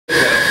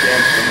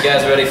You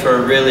guys ready for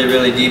a really,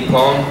 really deep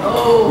poem?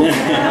 Oh.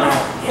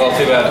 Well,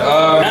 too bad.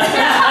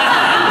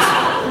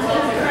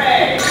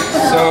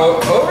 So,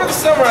 over the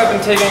summer I've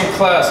been taking a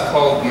class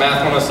called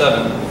Math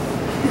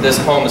 107. This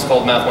poem is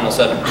called Math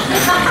 107.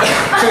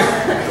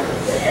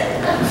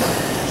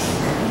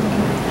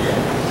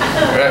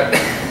 Right.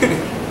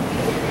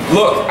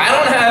 Look, I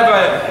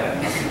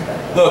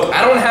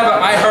don't have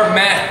an I Heart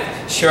Math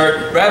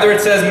shirt. Rather, it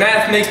says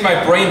math makes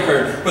my brain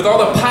hurt. With all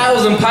the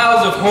piles and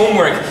piles of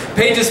homework,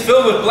 pages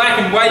filled with black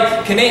and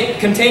white,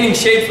 containing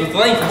shapes with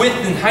length,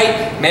 width, and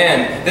height.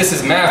 Man, this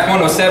is Math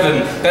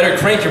 107. Better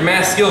crank your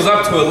math skills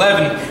up to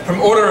 11.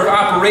 From order of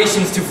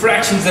operations to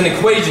fractions and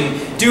equation.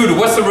 Dude,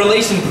 what's the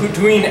relation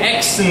between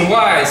x and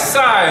y?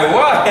 Sigh,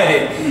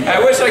 why? I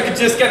wish I could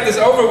just get this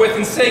over with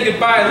and say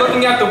goodbye,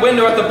 looking out the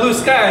window at the blue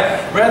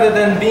sky, rather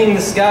than being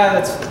the sky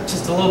that's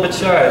just a little bit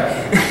shy.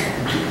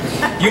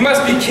 You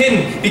must be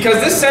kidding,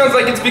 because this sounds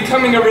like it's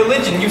becoming a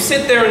religion. You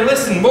sit there and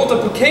listen,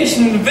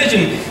 multiplication and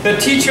division. The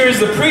teachers,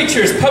 the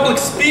preachers, public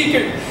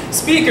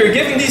speaker,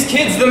 giving these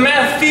kids the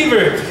math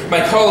fever.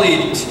 My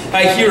colleagues,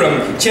 I hear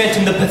them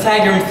chanting the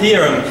Pythagorean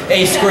theorem.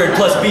 A squared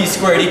plus b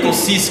squared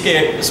equals c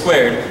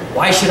squared.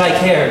 Why should I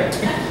care?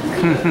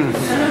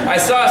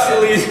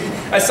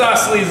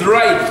 Isosceles,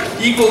 right,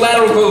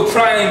 equilateral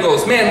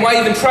triangles. Man, why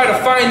even try to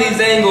find these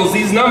angles?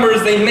 These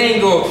numbers they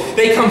mangle,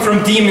 they come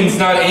from demons,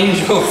 not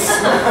angels.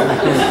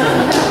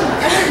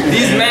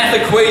 These math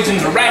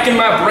equations racking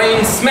my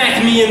brain,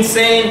 smacking me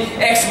insane.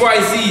 X,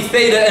 Y, Z,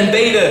 theta, and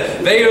beta,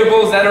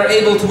 variables that are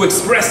able to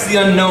express the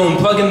unknown.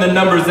 Plug in the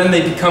numbers, then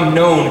they become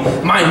known.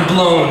 Mind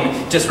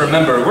blown. Just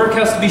remember, work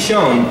has to be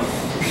shown.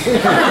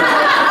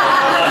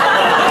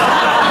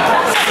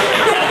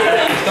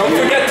 Don't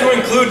forget to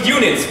include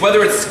units,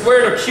 whether it's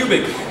squared or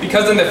cubic,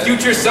 because in the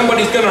future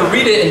somebody's gonna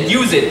read it and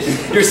use it.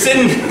 You're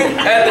sitting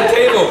at the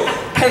table,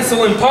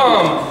 pencil in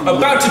palm,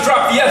 about to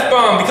drop the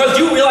F-bomb because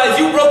you realize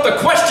you wrote the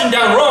question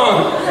down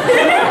wrong.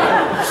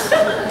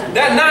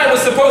 That 9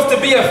 was supposed to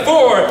be a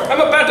 4.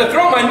 I'm about to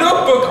throw my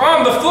notebook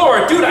on the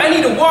floor. Dude, I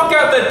need to walk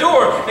out the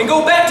door and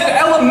go back to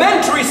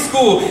elementary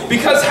school,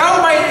 because how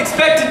am I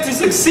expected to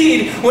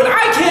succeed when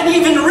I can't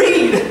even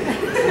read?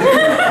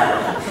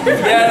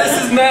 Yeah, this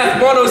is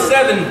Math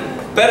 107.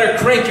 Better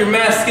crank your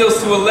math skills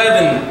to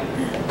 11.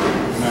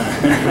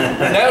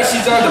 Now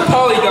she's on to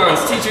polygons.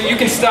 Teacher, you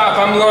can stop,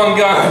 I'm long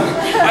gone.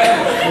 I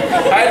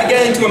had to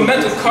get into a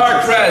mental car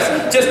crash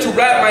just to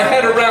wrap my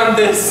head around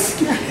this.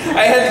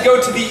 I had to go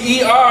to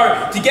the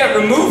ER to get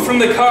removed from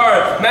the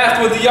car.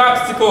 Math was the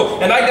obstacle,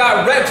 and I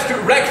got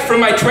wrecked from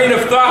my train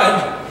of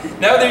thought.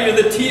 Now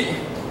the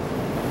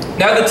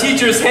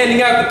teacher's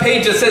handing out the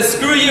page that says,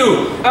 screw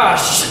you. Ah,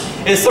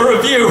 it's a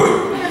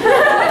review.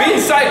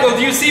 Being cycled,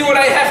 do you see what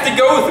I have to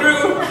go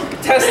through?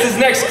 Test is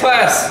next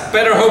class.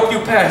 Better hope you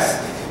pass.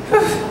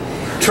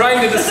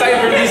 Trying to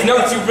decipher these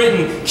notes you've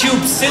written.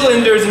 Cubes,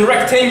 cylinders, and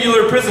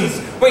rectangular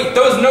prisms. Wait,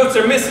 those notes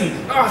are missing.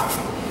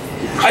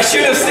 I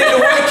should have stayed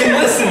awake and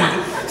listened.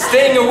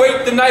 Staying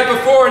awake the night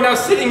before, now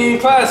sitting in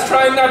class,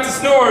 trying not to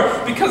snore,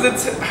 because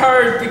it's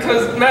hard,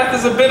 because math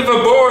is a bit of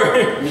a bore.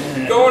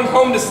 Going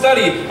home to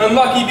study,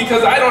 unlucky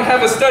because I don't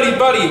have a study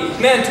buddy.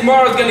 Man,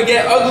 tomorrow's gonna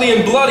get ugly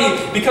and bloody,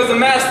 because the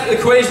math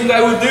equation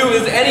I will do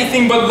is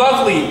anything but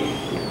lovely.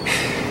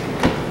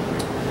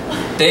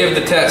 Day of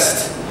the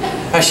test.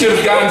 I should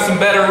have gotten some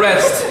better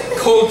rest.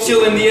 Cold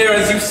chill in the air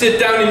as you sit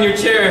down in your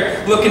chair,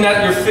 looking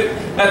at the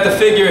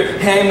figure,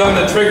 hand on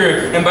the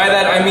trigger. And by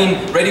that I mean,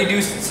 ready to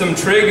do some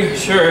trig?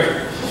 Sure.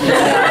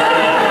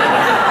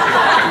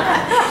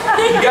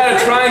 You got a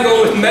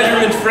triangle with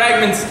measurement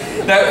fragments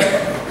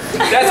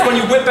that's when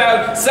you whip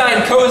out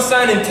sine,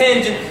 cosine, and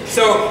tangent.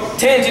 So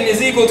tangent is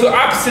equal to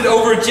opposite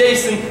over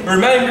adjacent.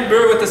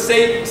 Remember with the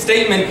same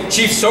statement,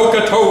 Chief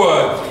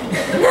Sokotoa.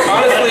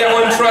 Honestly, I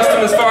wouldn't trust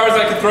him as far as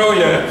I could throw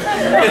you.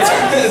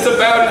 It's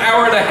about an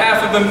hour and a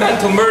half of a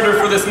mental murder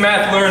for this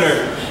math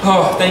learner.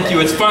 Oh, thank you,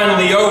 it's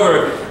finally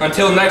over.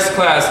 Until next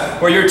class,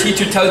 where your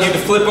teacher tells you to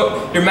flip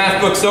your math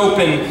books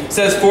open,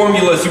 says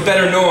formulas, you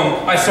better know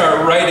them. I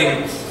start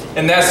writing.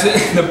 And that's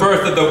the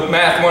birth of the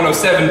Math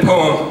 107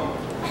 poem.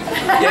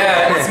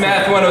 Yeah, it's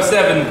Math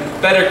 107.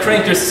 Better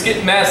crank your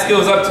math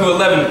skills up to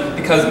 11,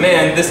 because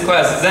man, this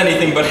class is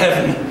anything but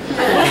heaven.